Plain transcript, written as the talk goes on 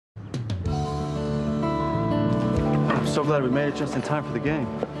I'm so glad we made it just in time for the game.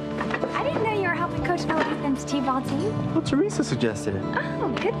 I didn't know you were helping Coach Noah Ethan's T-ball team. Well, Teresa suggested it.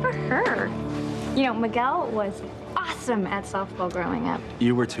 Oh, good for her. You know, Miguel was awesome at softball growing up.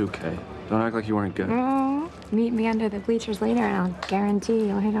 You were too, Kay. Don't act like you weren't good. Meet me under the bleachers later, and I'll guarantee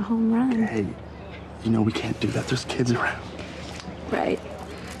you'll hit a home run. Hey, you know we can't do that. There's kids around. Right.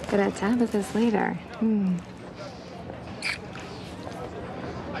 But at Tabitha's later.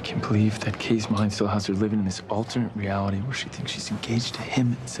 I can't believe that Kay's mind still has her living in this alternate reality where she thinks she's engaged to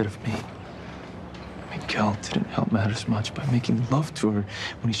him instead of me. Miguel didn't help matters much by making love to her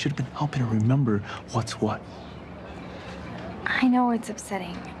when he should have been helping her remember what's what. I know it's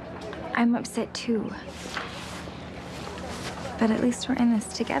upsetting. I'm upset too. But at least we're in this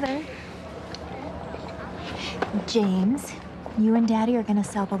together. James, you and Daddy are gonna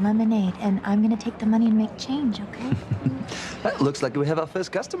sell the lemonade, and I'm gonna take the money and make change, okay? Looks like we have our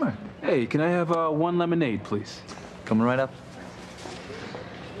first customer. Hey, can I have one lemonade, please? Coming right up.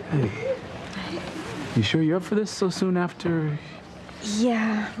 Hey, you sure you're up for this so soon after?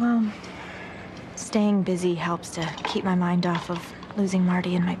 Yeah, well, staying busy helps to keep my mind off of losing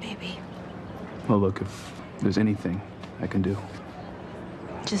Marty and my baby. Well, look, if there's anything I can do.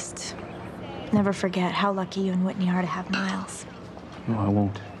 Just never forget how lucky you and Whitney are to have Miles. No, I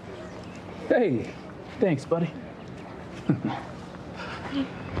won't. Hey, thanks, buddy.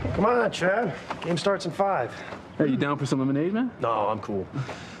 Come on, Chad. Game starts in 5. Hey, you down for some lemonade, man? No, I'm cool.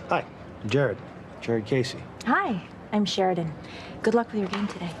 Hi, I'm Jared. Jared Casey. Hi, I'm Sheridan. Good luck with your game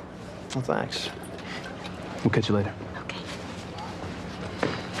today. Well, thanks. We'll catch you later.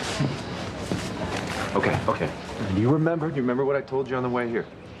 Okay. Okay. Do you remember what I told you on the way here?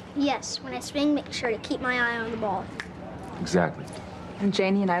 Yes, when I swing, make sure to keep my eye on the ball. Exactly. And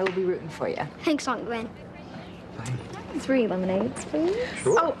Janie and I will be rooting for you. Thanks, Aunt Gwen. 3 lemonades, please.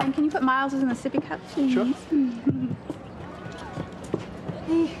 Sure. Oh, and can you put Miles's in the sippy cup, please? Sure.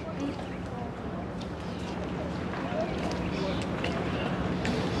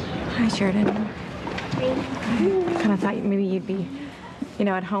 Hi, Sheridan. I kind of thought maybe you'd be,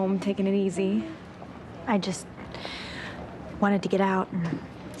 at home taking it easy. I just wanted to get out and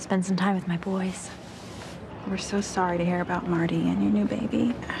spend some time with my boys. We're so sorry to hear about Marty and your new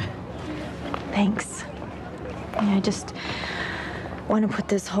baby. Thanks. Yeah, I just want to put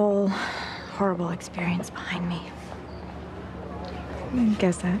this whole horrible experience behind me. I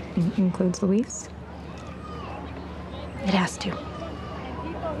guess that includes Luis. It has to.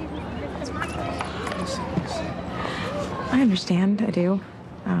 I understand, I do.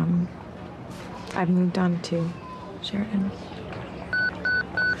 I've moved on to Sheridan.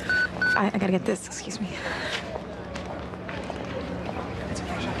 I gotta get this, excuse me.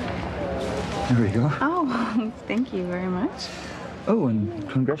 There we go. Oh, thank you very much. Oh, and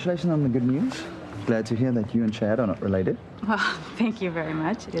congratulations on the good news. Glad to hear that you and Chad are not related. Well, thank you very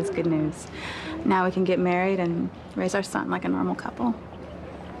much. It is good news. Now we can get married and raise our son like a normal couple.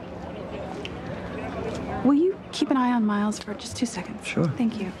 Will you keep an eye on Miles for just 2 seconds? Sure.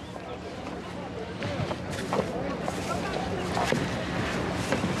 Thank you.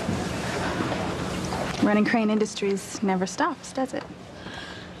 Running Crane Industries never stops, does it?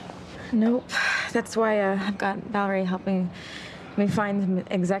 Nope. That's why I've got Valerie helping me find some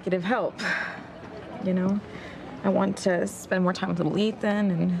executive help. I want to spend more time with little Ethan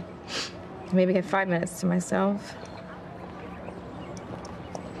and maybe get 5 minutes to myself.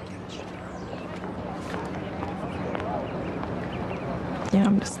 Yeah,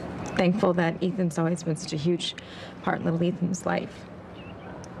 I'm just thankful that Ethan's always been such a huge part in little Ethan's life.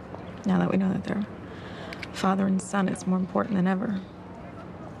 Now that we know that they're father and son, it's more important than ever.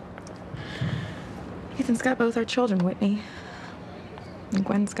 Ethan's got both our children, Whitney. And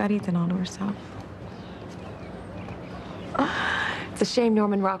Gwen's got Ethan all to herself. It's a shame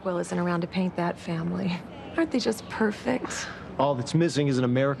Norman Rockwell isn't around to paint that family. Aren't they just perfect? All that's missing is an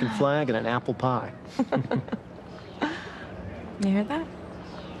American flag and an apple pie. You hear that?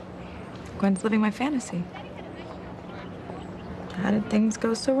 Gwen's living my fantasy. How did things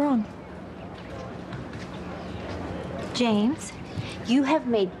go so wrong? James, you have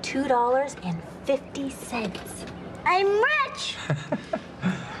made $2.50. I'm rich!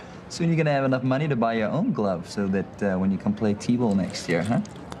 Soon you're gonna have enough money to buy your own glove so that when you come play T-ball next year, huh?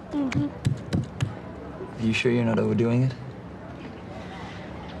 Mm-hmm. Are you sure you're not overdoing it?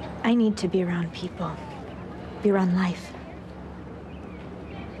 I need to be around people, be around life.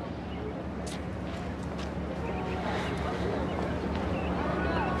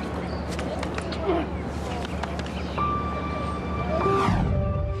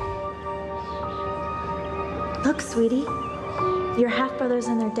 Look, sweetie, your half-brothers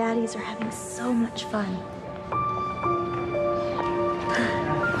and their daddies are having so much fun.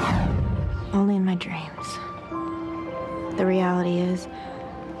 Only in my dreams. The reality is,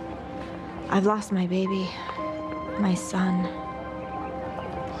 I've lost my baby, my son,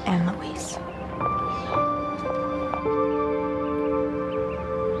 and Luis.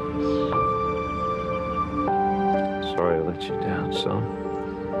 Sorry I let you down, son.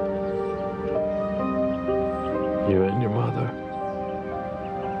 You and your mother.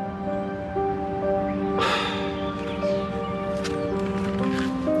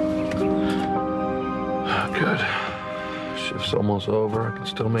 Good. Shift's almost over. I can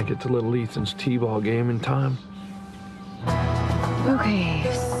still make it to little Ethan's t-ball game in time. Okay,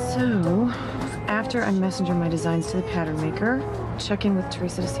 so after I messenger my designs to the pattern maker, check in with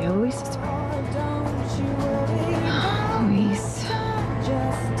Teresa to see how Luis is. Luis.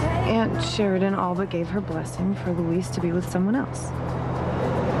 Aunt Sheridan all but gave her blessing for Luis to be with someone else.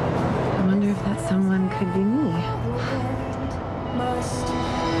 I wonder if that someone could be me.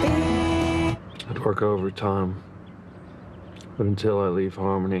 I'd work overtime. But until I leave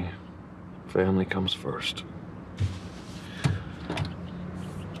Harmony, family comes first.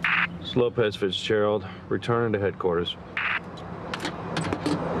 It's Lopez Fitzgerald, returning to headquarters.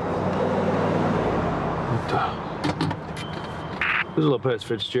 What the? This is Lopez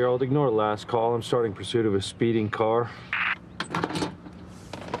Fitzgerald. Ignore last call. I'm starting pursuit of a speeding car.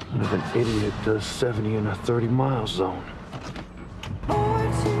 And if an idiot does 70 in a 30-mile zone.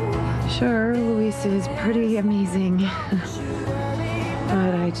 Sure, Luis is pretty amazing.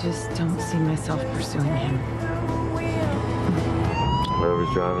 But I just don't see myself pursuing him. Whoever's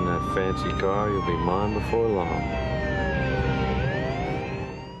driving that fancy car, you'll be mine before long.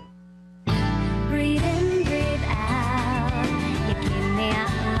 Breathe in, breathe out. You keep me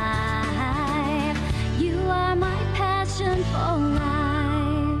alive. You are my passion for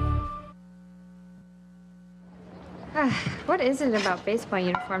life. What is it about baseball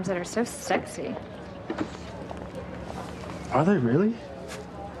uniforms that are so sexy? Are they really?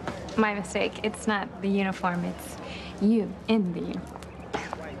 My mistake. It's not the uniform, it's you in the uniform.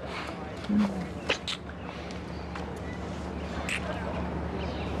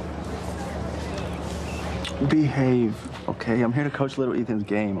 Behave, okay? I'm here to coach little Ethan's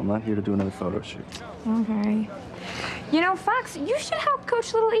game. I'm not here to do another photo shoot. Okay. You know, Fox, you should help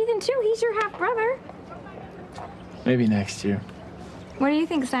coach little Ethan, too. He's your half-brother. Maybe next year. What do you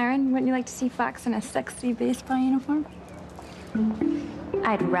think, Siren? Wouldn't you like to see Fox in a sexy baseball uniform?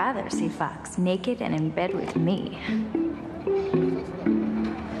 I'd rather see Fox naked and in bed with me.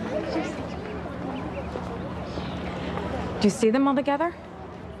 Do you see them all together?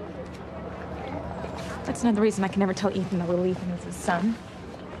 That's another reason I can never tell Ethan that little Ethan is his son.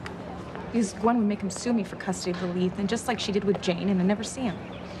 Because Gwen would make him sue me for custody of little Ethan, just like she did with Jane, and I never see him.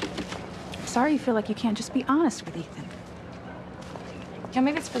 Sorry you feel like you can't just be honest with Ethan. Yeah,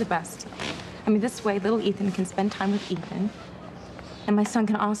 maybe it's for the best. I mean, this way, little Ethan can spend time with Ethan, and my son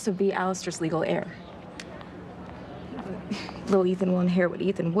can also be Alistair's legal heir. Little Ethan will inherit what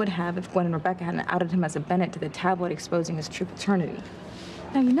Ethan would have if Gwen and Rebecca hadn't outed him as a Bennett to the tabloid exposing his true paternity.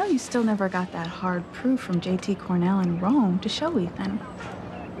 Now, you know you still never got that hard proof from J.T. Cornell in Rome to show Ethan.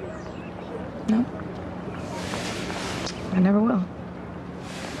 No. I never will.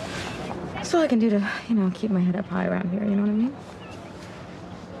 That's all I can do to, keep my head up high around here, you know what I mean?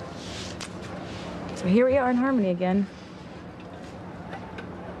 So here we are in Harmony again.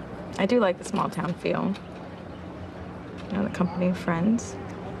 I do like the small town feel. The company of friends.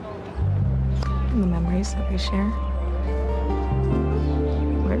 And the memories that we share.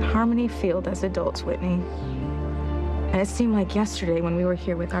 We're at Harmony Field as adults, Whitney. And it seemed like yesterday when we were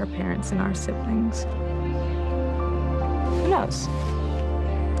here with our parents and our siblings. Who knows?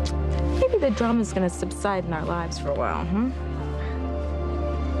 Maybe the drama's gonna subside in our lives for a while, huh?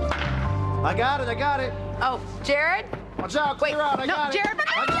 I got it. Oh, Jared? Watch out, clear out, I got it. Jared,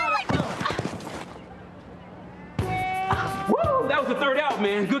 Woo! That was the third out,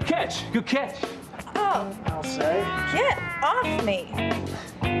 man. Good catch. Good catch. Oh, I'll say. get off me.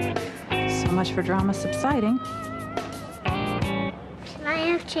 So much for drama subsiding. Can I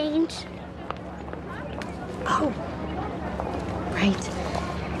have change? Oh, right.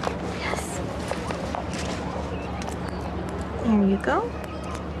 Yes. There you go.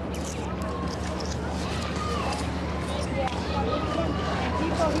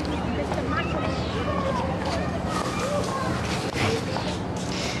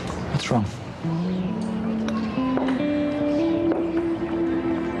 What's wrong?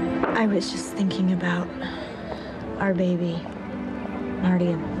 I was just thinking about our baby, Marty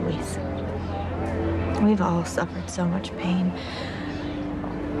and Luis. We've all suffered so much pain.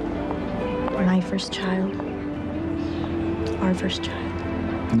 My first child, our first child.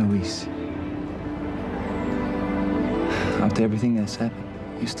 Luis. After everything that's happened,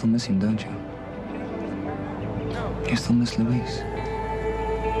 you still miss him, don't you? You still miss Luis.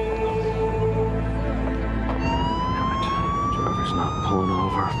 Driver's not pulling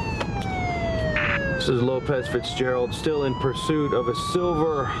over. This is Lopez Fitzgerald, still in pursuit of a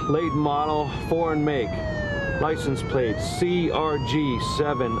silver late model foreign make. License plate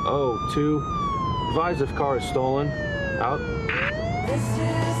CRG702. Advise if car is stolen. Out.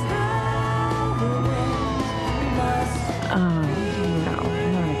 Oh, no,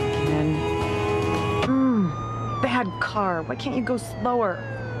 not again. Bad car. Why can't you go slower?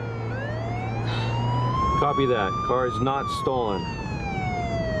 Copy that. Car is not stolen.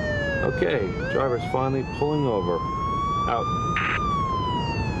 Okay, driver's finally pulling over. Out.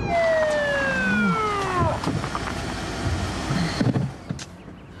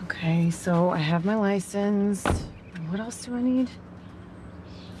 Okay, so I have my license. What else do I need?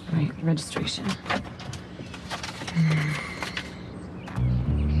 All right, registration.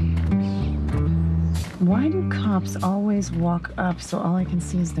 Why do cops always walk up so all I can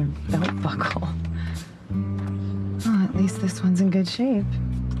see is their belt buckle? Oh, at least this one's in good shape.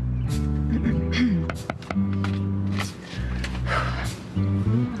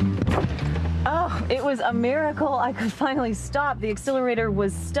 Oh, it was a miracle I could finally stop. The accelerator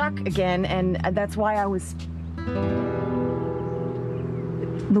was stuck again, and that's why I was...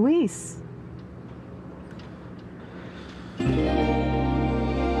 Luis.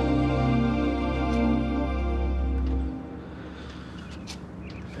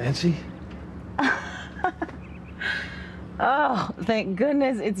 Fancy? Oh, thank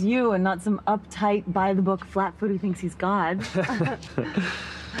goodness it's you and not some uptight, by-the-book flatfoot who thinks he's God.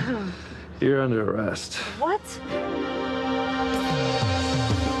 You're under arrest. What?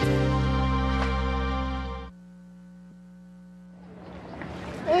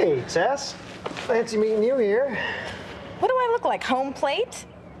 Hey, Tess. Fancy meeting you here. What do I look like, home plate?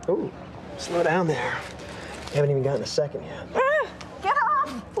 Ooh, slow down there. You haven't even gotten a second yet. Get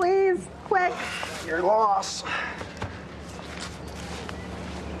off, please, quick. Your loss.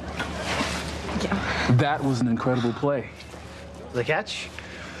 That was an incredible play. The catch?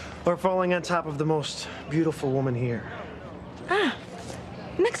 Or falling on top of the most beautiful woman here?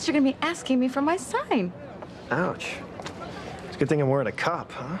 Next you're gonna be asking me for my sign. Ouch. It's a good thing I'm wearing a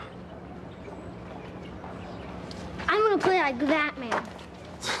cup, huh? I'm gonna play like that man.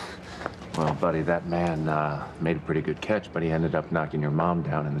 Well, buddy, that man made a pretty good catch, but he ended up knocking your mom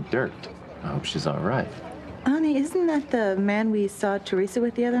down in the dirt. I hope she's all right. Honey, isn't that the man we saw Teresa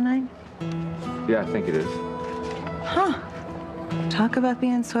with the other night? Yeah, I think it is. Huh. Talk about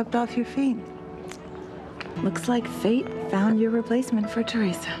being swept off your feet. Looks like fate found your replacement for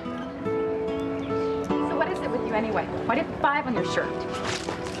Teresa. So what is it with you anyway? Why do you have 5 on your shirt?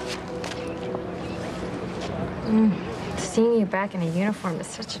 Seeing you back in a uniform is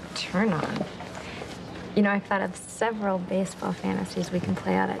such a turn-on. You know, I've thought of several baseball fantasies we can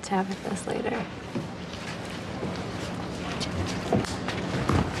play out at Tabitha's later.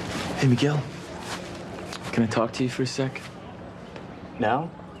 Hey, Miguel. Can I talk to you for a sec? Now?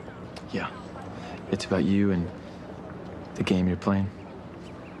 Yeah. It's about you and the game you're playing.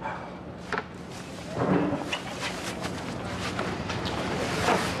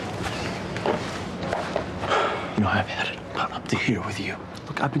 You know, I've had it up to here with you.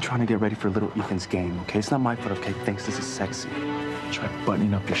 Look, I've been trying to get ready for little Ethan's game, okay? It's not my fault if Kate thinks this is sexy. Try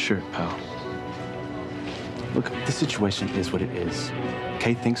buttoning up your shirt, pal. Look, this situation is what it is.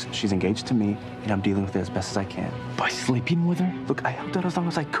 Kate thinks she's engaged to me, and I'm dealing with it as best as I can. By sleeping with her? Look, I helped out as long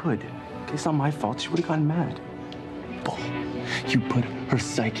as I could. Okay, it's not my fault. She would have gotten mad. Bull. You put her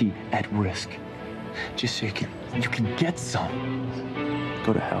psyche at risk. Just so you can get some.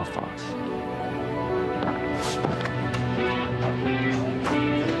 Go to hell, Fox.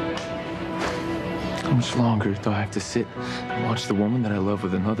 How much longer do I have to sit and watch the woman that I love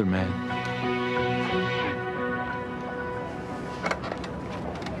with another man?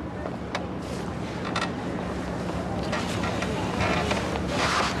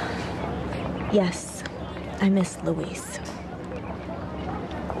 Yes, I miss Luis.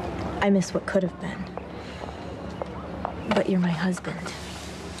 I miss what could have been. But you're my husband.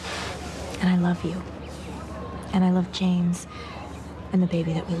 And I love you. And I love James and the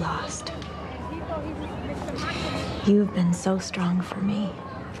baby that we lost. You've been so strong for me,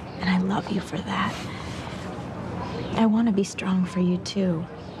 and I love you for that. I want to be strong for you, too.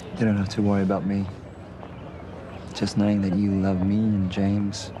 You don't have to worry about me. Just knowing that you love me and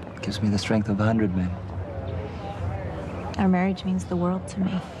James gives me the strength of 100 men. Our marriage means the world to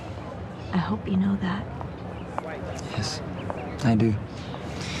me. I hope you know that. Yes, I do.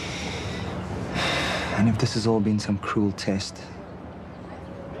 And if this has all been some cruel test,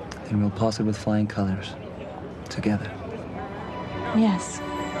 then we'll pass it with flying colors. Together. Yes.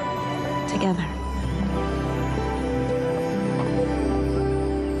 Together.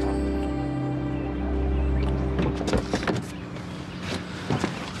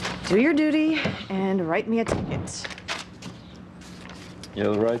 Do your duty and write me a ticket. You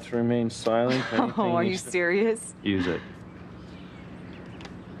have the right to remain silent. Oh, are you serious? Use it.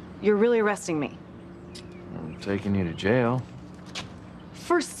 You're really arresting me. I'm taking you to jail.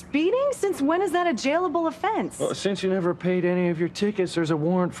 For speeding? Since when is that a jailable offense? Well, since you never paid any of your tickets, there's a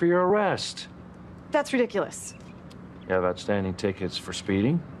warrant for your arrest. That's ridiculous. You have outstanding tickets for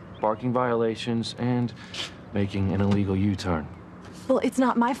speeding, parking violations, and making an illegal U-turn. Well, it's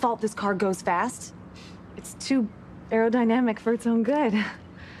not my fault this car goes fast. It's too aerodynamic for its own good.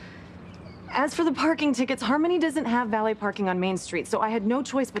 As for the parking tickets, Harmony doesn't have valet parking on Main Street, so I had no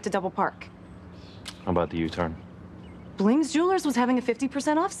choice but to double park. How about the U-turn? Bling's Jewelers was having a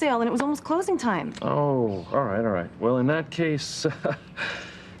 50% off sale, and it was almost closing time. Oh, all right, all right. Well, in that case,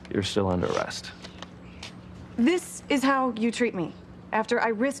 you're still under arrest. This is how you treat me, after I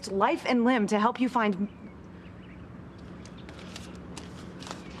risked life and limb to help you find...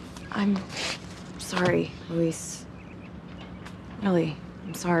 I'm sorry, Luis. Really,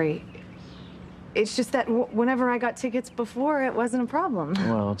 I'm sorry. It's just that whenever I got tickets before, it wasn't a problem.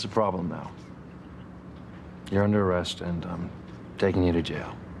 Well, it's a problem now. You're under arrest, and I'm taking you to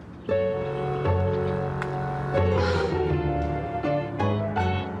jail.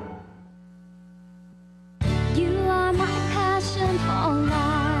 You are my passion for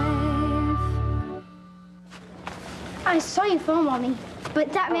life. I saw you film on me,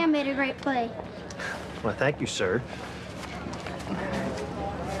 but that man made a great play. Well, thank you, sir.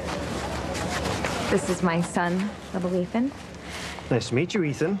 This is my son, little Ethan. Nice to meet you,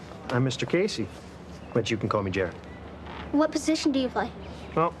 Ethan. I'm Mr. Casey, but you can call me Jared. What position do you play?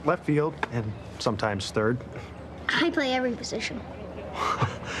 Well, left field and sometimes third. I play every position.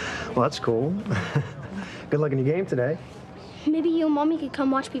 Well, that's cool. Good luck in your game today. Maybe you and Mommy could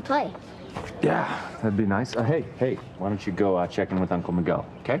come watch me play. Yeah, that'd be nice. Hey, why don't you go check in with Uncle Miguel,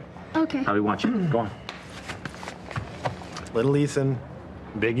 okay? Okay. How do you want you? Go on. Little Ethan,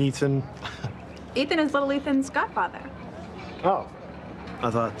 big Ethan. Ethan is little Ethan's godfather. Oh, I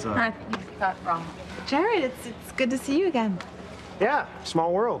thought, You thought wrong. Jared, it's good to see you again. yeah,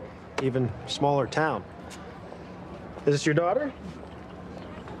 small world, even smaller town. Is this your daughter?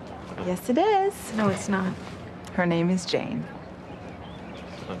 Yes, it is. No, it's not. Her name is Jane.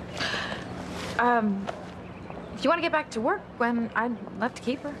 If you want to get back to work, Gwen, I'd love to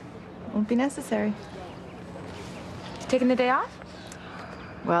keep her. Won't be necessary. Taking the day off?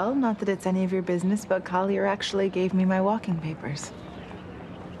 Well, not that it's any of your business, but Collier actually gave me my walking papers.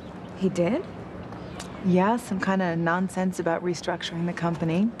 He did? Yeah, some kind of nonsense about restructuring the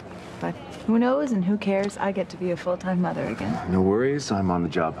company. But who knows and who cares? I get to be a full-time mother again. No worries. I'm on the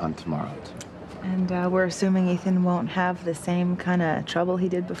job hunt tomorrow. And we're assuming Ethan won't have the same kind of trouble he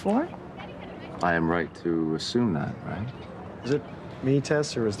did before? I am right to assume that, right? Is it me,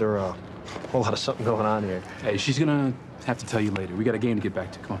 Tess, or is there a whole lot of something going on here? Hey, she's gonna have to tell you later. We got a game to get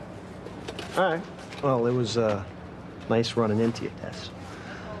back to. Come on. All right. Well, it was nice running into you, Tess.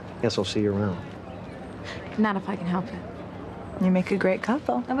 Guess I'll see you around. Not if I can help it. You make a great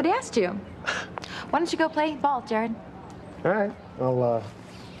couple. Nobody asked you. Why don't you go play ball, Jared? All right.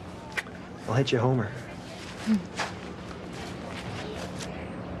 I'll hit you Homer.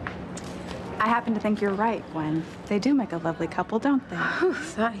 I happen to think you're right, Gwen. They do make a lovely couple, don't they? Whew,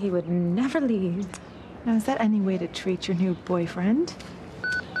 thought he would never leave. Now, is that any way to treat your new boyfriend?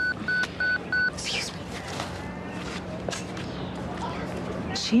 Excuse me.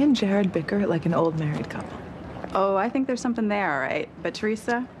 She and Jared bicker like an old married couple. Oh, I think there's something there, all right. But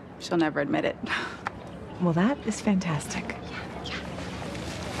Teresa, she'll never admit it. Well, that is fantastic.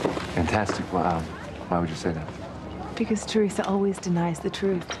 Fantastic. Wow. Why would you say that? Because Teresa always denies the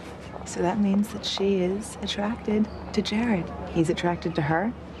truth. So that means that she is attracted to Jared. He's attracted to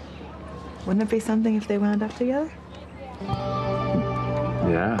her. Wouldn't it be something if they wound up together?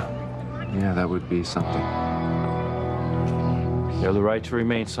 Yeah, that would be something. You have the right to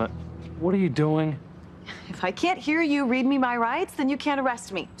remain silent. What are you doing? If I can't hear you read me my rights, then you can't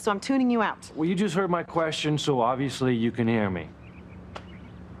arrest me. So I'm tuning you out. Well, you just heard my question, so obviously you can hear me.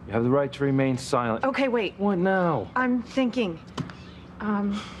 You have the right to remain silent. Okay, wait. What now? I'm thinking.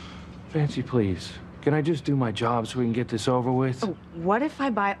 Fancy, please. Can I just do my job so we can get this over with? Oh, what if I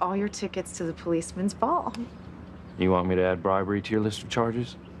buy all your tickets to the policeman's ball? You want me to add bribery to your list of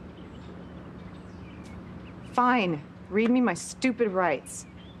charges? Fine. Read me my stupid rights.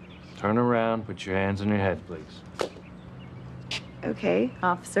 Turn around, put your hands on your head, please. Okay,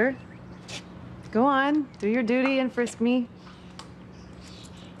 officer. Go on, do your duty and frisk me.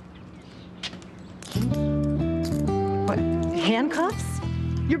 What, handcuffs?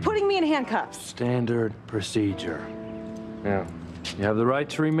 You're putting me in handcuffs. Standard procedure. Yeah. You have the right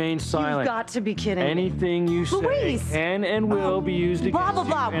to remain silent. You've got to be kidding. Anything you say Louise! can and will be used against blah, blah,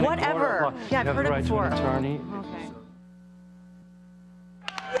 blah, you in a court of whatever. law. Yeah, I've You have heard the it right before. to an attorney. Okay.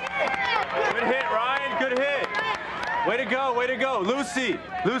 Good hit, Ryan. Good hit. Way to go. Way to go. Lucy.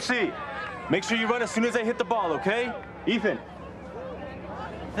 Lucy. Make sure you run as soon as I hit the ball, okay? Ethan.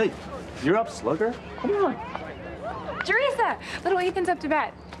 Hey, you're up, slugger. Come on. Teresa! Little Ethan's up to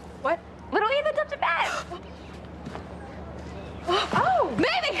bed. What? Little Ethan's up to bed! Oh!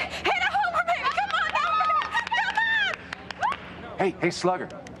 Baby! Hit a homer, baby! Come on, come on! Hey, slugger.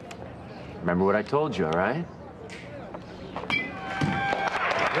 Remember what I told you, all right?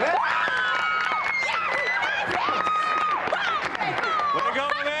 Way to go,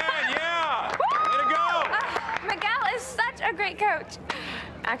 man. Yeah. Way to go. Miguel is such a great coach.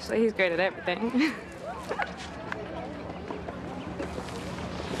 Actually, he's great at everything.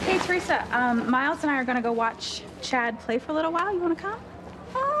 Hey, Teresa, Miles and I are going to go watch Chad play for a little while. You want to come?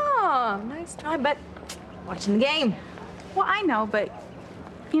 Oh, nice try, but watching the game. Well, I know, but,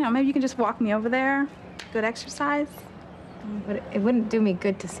 you know, maybe you can just walk me over there. Good exercise. But it wouldn't do me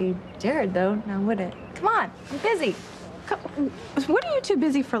good to see Jared, though, now would it? Come on, I'm busy. What are you too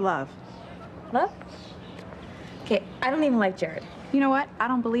busy for love? Love? Okay, I don't even like Jared. You know what? I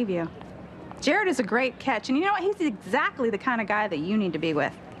don't believe you. Jared is a great catch, and you know what? He's exactly the kind of guy that you need to be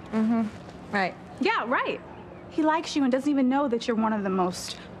with. Mm-hmm. Right. Yeah, right. He likes you and doesn't even know that you're one of the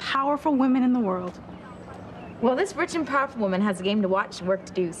most powerful women in the world. Well, this rich and powerful woman has a game to watch and work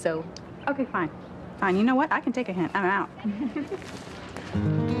to do, so... Okay, fine. Fine, you know what? I can take a hint. I'm out.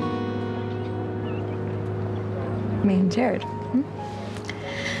 Me and Jared.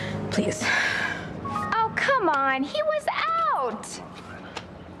 Please. Oh, come on. He was out.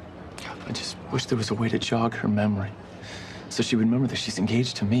 I just wish there was a way to jog her memory so she would remember that she's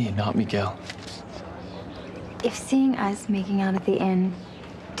engaged to me and not Miguel. If seeing us making out at the inn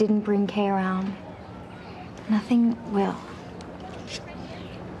didn't bring Kay around, nothing will.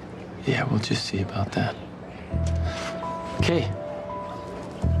 Yeah, we'll just see about that. Kay.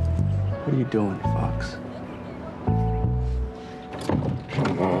 What are you doing, Fox?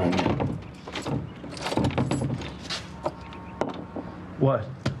 Come on. What?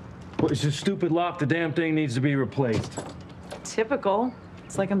 It's a stupid lock. The damn thing needs to be replaced. Typical.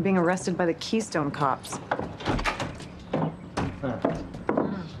 It's like I'm being arrested by the Keystone cops.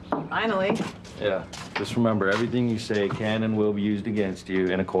 Finally. Yeah. Just remember, everything you say can and will be used against you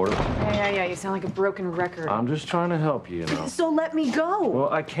in a court of law. Yeah. You sound like a broken record. I'm just trying to help you, you know. So let me go.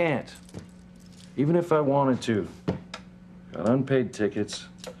 Well, I can't. Even if I wanted to. Got unpaid tickets,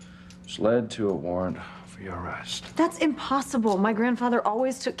 which led to a warrant for your arrest. That's impossible. My grandfather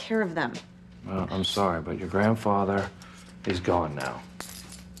always took care of them. Well, I'm sorry, but your grandfather is gone now.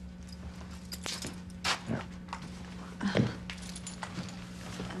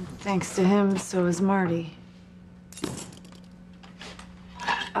 Thanks to him, so is Marty.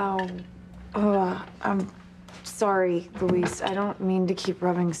 I'm sorry, Luis. I don't mean to keep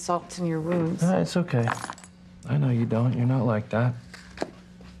rubbing salt in your wounds. It's okay. I know you don't. You're not like that.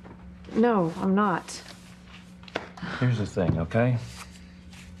 No, I'm not. Here's the thing, okay?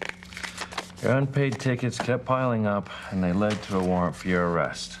 Your unpaid tickets kept piling up, and they led to a warrant for your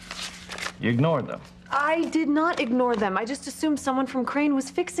arrest. You ignored them. I did not ignore them. I just assumed someone from Crane was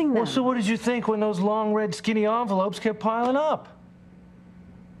fixing them. Well, so what did you think when those long, red, skinny envelopes kept piling up?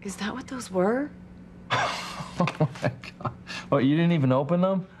 Is that what those were? Oh, my God. What, you didn't even open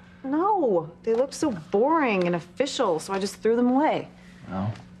them? No, they looked so boring and official, so I just threw them away.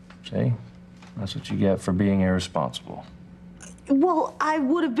 Well, see? That's what you get for being irresponsible. Well, I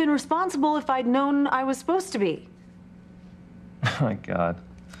would have been responsible if I'd known I was supposed to be. My God.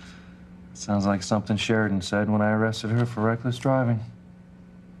 Sounds like something Sheridan said when I arrested her for reckless driving.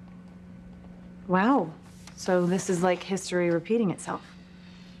 Wow. So this is like history repeating itself.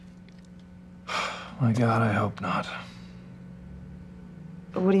 My God, I hope not.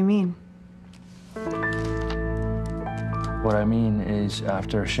 What do you mean? What I mean is,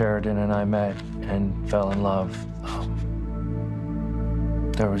 after Sheridan and I met and fell in love,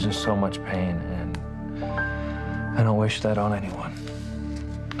 there was just so much pain, and I don't wish that on anyone.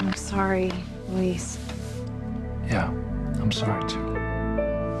 I'm sorry, Luis. Yeah, I'm sorry too.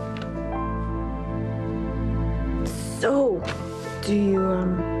 So, do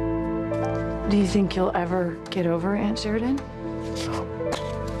you think you'll ever get over Aunt Sheridan?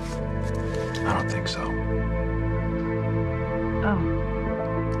 I don't think so. Oh.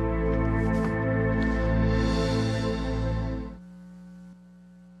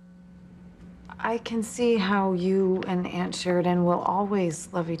 I can see how you and Aunt Sheridan will always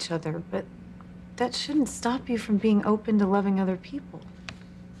love each other, but that shouldn't stop you from being open to loving other people.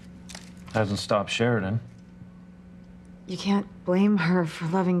 Hasn't stopped Sheridan. You can't blame her for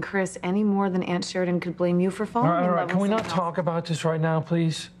loving Chris any more than Aunt Sheridan could blame you for falling in love with Can we not someone else. talk about this right now,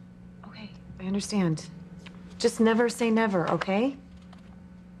 please? Okay, I understand. Just never say never, okay?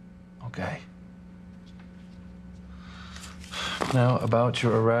 Okay. Now, about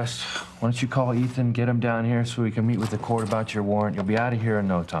your arrest, why don't you call Ethan, get him down here so we can meet with the court about your warrant. You'll be out of here in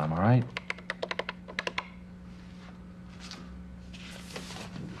no time, all right?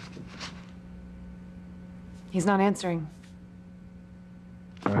 He's not answering.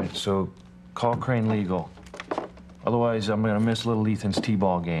 All right, so call Crane Legal. Otherwise, I'm gonna miss little Ethan's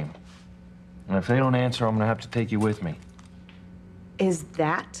T-ball game. And if they don't answer, I'm gonna have to take you with me. Is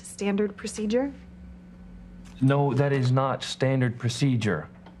that standard procedure? No, that is not standard procedure.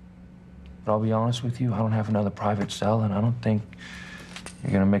 But I'll be honest with you, I don't have another private cell, and I don't think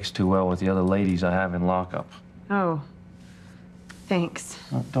you're gonna mix too well with the other ladies I have in lockup. Oh, thanks.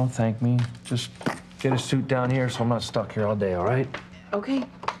 No, don't thank me. Just get a suit down here so I'm not stuck here all day, all right? Okay.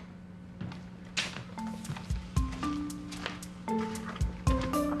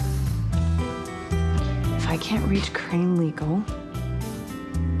 If I can't reach Crane Legal,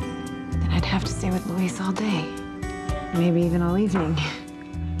 then I'd have to stay with Luis all day. Maybe even all evening.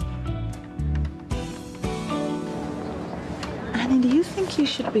 Honey, do you think you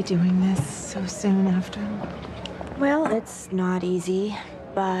should be doing this so soon after? Well, it's not easy,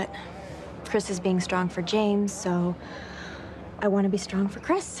 but Chris is being strong for James, so I want to be strong for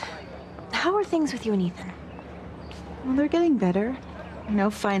Chris. How are things with you and Ethan? Well, they're getting better,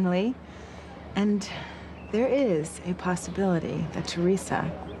 finally. And there is a possibility that Teresa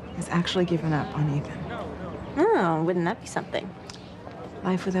has actually given up on Ethan. Oh, wouldn't that be something?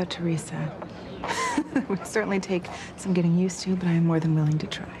 Life without Teresa would certainly take some getting used to, but I am more than willing to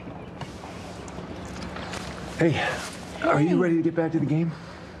try. Hey, are you ready to get back to the game?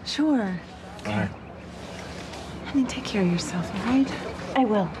 Sure. All right. Honey, take care of yourself, all right? I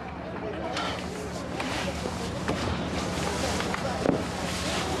will.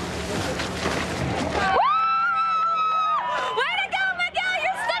 Way to go, Miguel!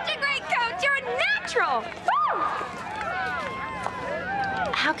 You're such a great coach! You're a natural! Woo!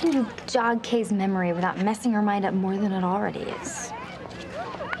 How can you jog Kay's memory without messing her mind up more than it already is?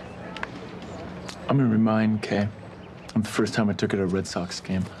 I'm gonna remind Kay of the first time I took her to a Red Sox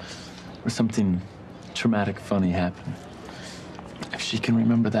game, where something traumatic, funny happened. If she can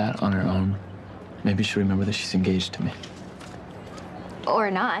remember that on her own, maybe she'll remember that she's engaged to me.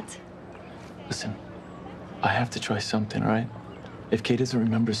 Or not. Listen, I have to try something, all right? If Kay doesn't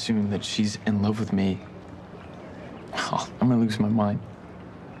remember soon that she's in love with me, I'm gonna lose my mind.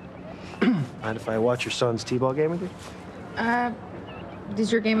 Mind if I watch your son's T-ball game with you?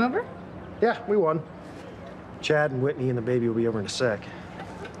 Is your game over? Yeah, we won. Chad and Whitney and the baby will be over in a sec.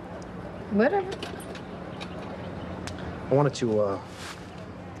 Whatever. I wanted to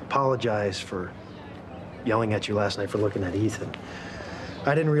apologize for yelling at you last night for looking at Ethan.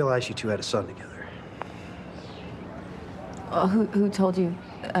 I didn't realize you two had a son together. Who told you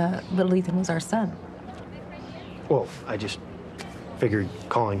little Ethan was our son? Well, I just figured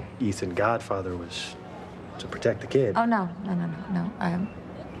calling Ethan Godfather was to protect the kid. Oh, no.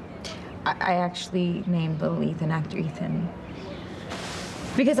 I actually named little Ethan after Ethan.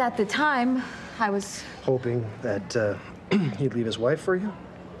 Because at the time, I was... Hoping that he'd leave his wife for you?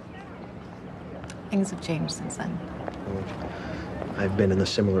 Things have changed since then. I've been in a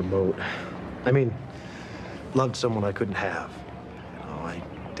similar boat. I mean, loved someone I couldn't have. I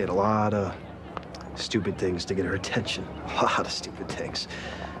did a lot of stupid things to get her attention. A lot of stupid things.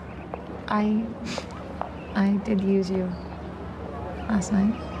 I did use you last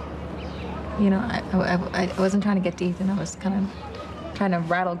night. I wasn't trying to get to Ethan. I was kind of trying to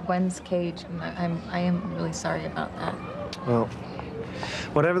rattle Gwen's cage, and I am really sorry about that. Well,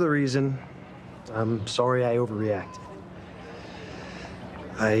 whatever the reason, I'm sorry I overreacted.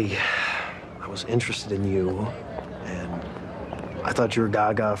 I was interested in you, and I thought you were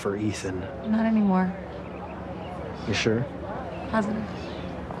gaga for Ethan. Not anymore. You sure? Positive.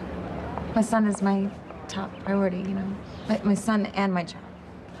 My son is my top priority, My son and my child.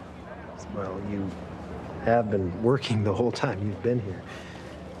 Well, you have been working the whole time you've been here.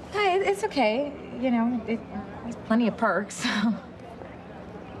 It's okay. There's plenty of perks. In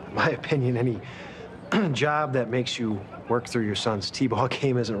my opinion, any job that makes you work through your son's t-ball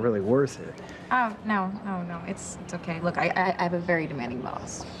game isn't really worth it. Oh, no. It's okay. Look, I have a very demanding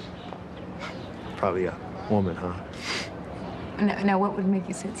boss. Probably a woman, huh? No, what would make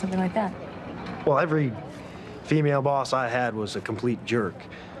you say something like that? Well, every female boss I had was a complete jerk.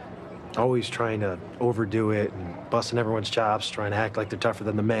 Always trying to overdo it and busting everyone's chops, trying to act like they're tougher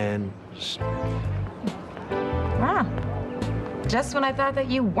than the men. Ah, just when I thought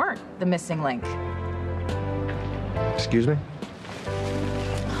that you weren't the missing link. Excuse me?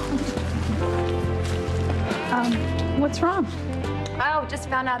 What's wrong? Oh, just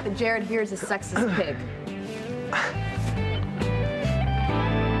found out that Jared here's a sexist pig.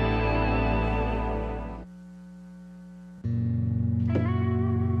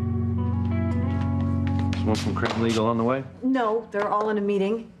 Someone from Crane Legal on the way? No, they're all in a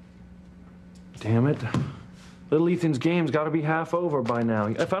meeting. Damn it. Little Ethan's game's got to be half over by now.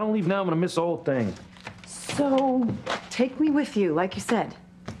 If I don't leave now, I'm going to miss the whole thing. So, take me with you, like you said.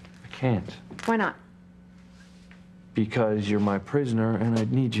 I can't. Why not? Because you're my prisoner and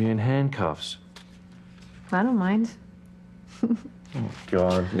I'd need you in handcuffs. I don't mind. Oh,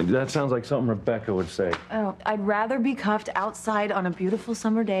 God. That sounds like something Rebecca would say. Oh, I'd rather be cuffed outside on a beautiful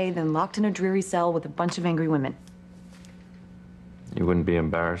summer day than locked in a dreary cell with a bunch of angry women. You wouldn't be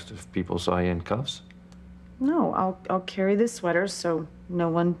embarrassed if people saw you in cuffs? No, I'll carry this sweater so no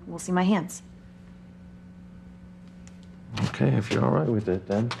one will see my hands. Okay, if you're all right with it,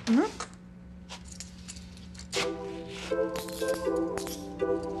 then. Mm-hmm.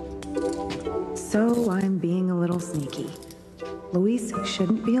 So I'm being a little sneaky. Luis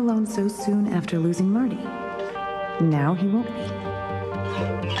shouldn't be alone so soon after losing Marty. Now he won't be.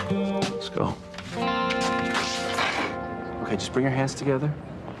 Let's go. Okay, just bring your hands together.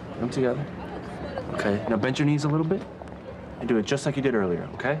 Bring them together. Okay, now bend your knees a little bit and do it just like you did earlier,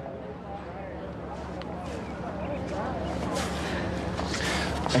 okay?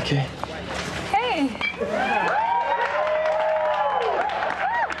 Okay. Hey!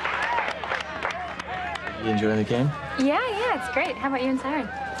 You enjoying the game? Yeah, it's great. How about you and Siren?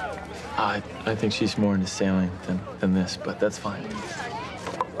 I think she's more into sailing than this, but that's fine.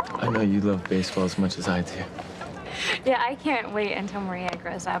 I know you love baseball as much as I do. Yeah, I can't wait until Maria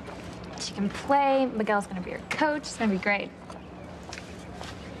grows up. She can play. Miguel's gonna be her coach. It's gonna be great.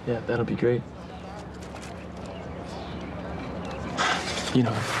 Yeah, that'll be great. You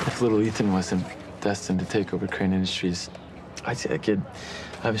know, if little Ethan wasn't destined to take over Crane Industries, I'd say that kid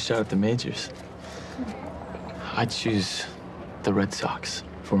have a shot at the majors. I'd choose the Red Sox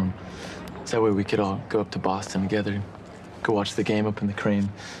for him. So that way we could all go up to Boston together and go watch the game up in the Crane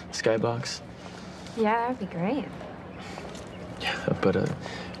skybox. Yeah, that'd be great. Yeah, but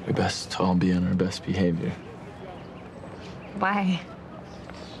we best all be on our best behavior. Why?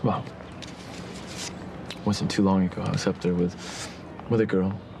 Well, it wasn't too long ago. I was up there with a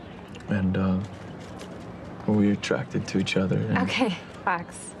girl, and we were attracted to each other. And... Okay,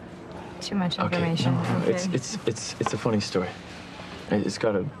 Fox. Too much information. Okay, no, it's a funny story. It's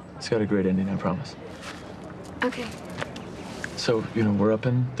got a great ending, I promise. Okay. So, you know, we're up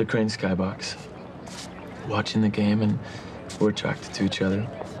in the Crane skybox, watching the game, and we're attracted to each other.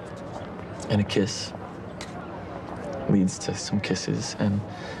 And a kiss leads to some kisses and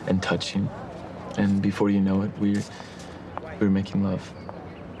touching. And before you know it, we were making love.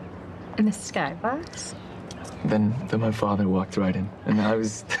 In the skybox? Then my father walked right in, and I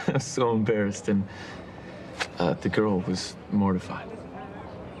was so embarrassed, and the girl was mortified.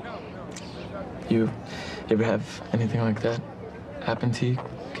 You ever have anything like that happen to you,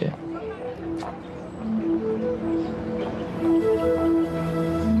 kid?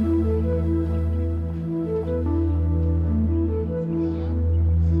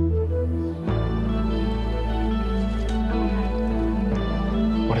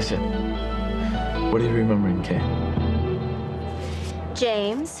 What is it? What are you remembering, Kay?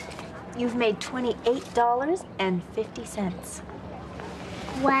 James, you've made $28.50.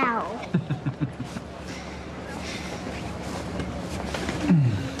 Wow.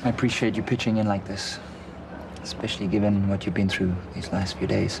 I appreciate you pitching in like this, especially given what you've been through these last few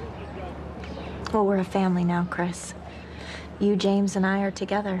days. Well, we're a family now, Chris. You, James, and I are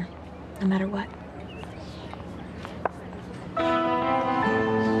together, no matter what.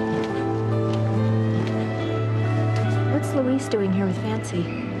 What's Luis doing here with Fancy?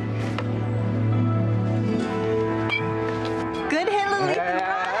 Good hit, Louis.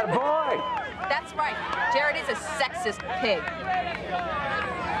 Boy! That's right. Jared is a sexist pig.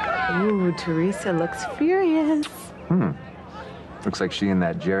 Ooh, Teresa looks furious. Looks like she and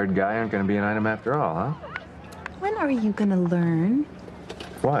that Jared guy aren't going to be an item after all, huh? When are you gonna learn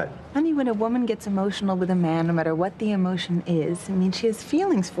What? Honey, when a woman gets emotional with a man, no matter what the emotion is, it means she has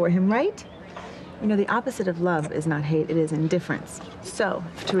feelings for him, right? You know, the opposite of love is not hate, it is indifference. So,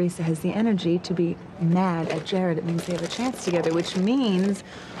 if Teresa has the energy to be mad at Jared, it means they have a chance together, which means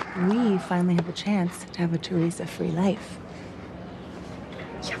we finally have a chance to have a Teresa-free life.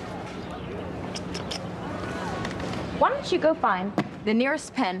 Why don't you go find the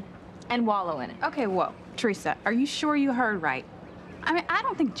nearest pen and wallow in it? Okay, whoa. Teresa, are you sure you heard right? I mean, I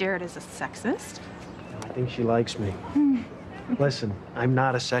don't think Jared is a sexist. I think she likes me. Listen, I'm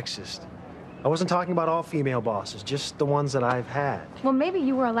not a sexist. I wasn't talking about all female bosses, just the ones that I've had. Well, maybe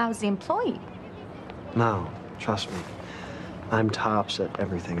you were a lousy employee. No, trust me. I'm tops at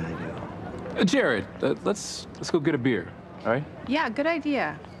everything I do. Jared, let's go get a beer, all right? Yeah, good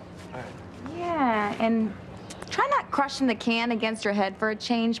idea. Yeah, and try not crushing the can against your head for a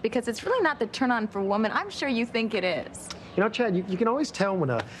change, because it's really not the turn-on for women I'm sure you think it is. You know, Chad, you can always tell when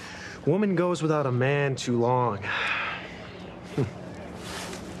a woman goes without a man too long.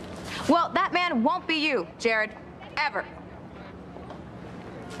 Well, that man won't be you, Jared. Ever.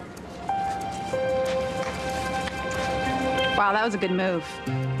 Wow, that was a good move.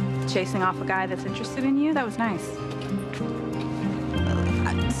 Chasing off a guy that's interested in you, that was nice.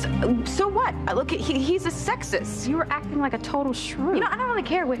 So what? Look, he's a sexist. You were acting like a total shrew. You know, I don't really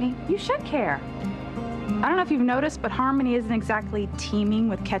care, Whitney. You should care. I don't know if you've noticed, but Harmony isn't exactly teeming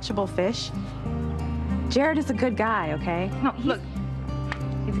with catchable fish. Jared is a good guy, okay? No,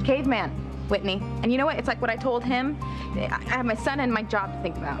 he's a caveman, Whitney. And you know what? It's like what I told him. I have my son and my job to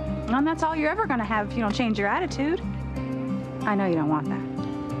think about. And that's all you're ever gonna have if you don't change your attitude. I know you don't want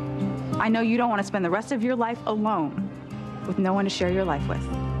that. I know you don't want to spend the rest of your life alone with no one to share your life with.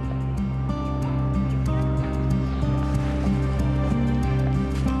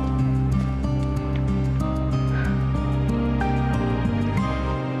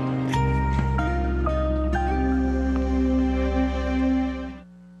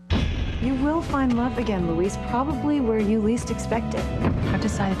 Find love again, Luis, probably where you least expect it. I've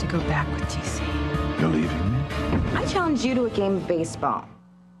decided to go back with TC. You're leaving me? I challenge you to a game of baseball.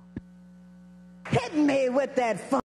 Hit me with that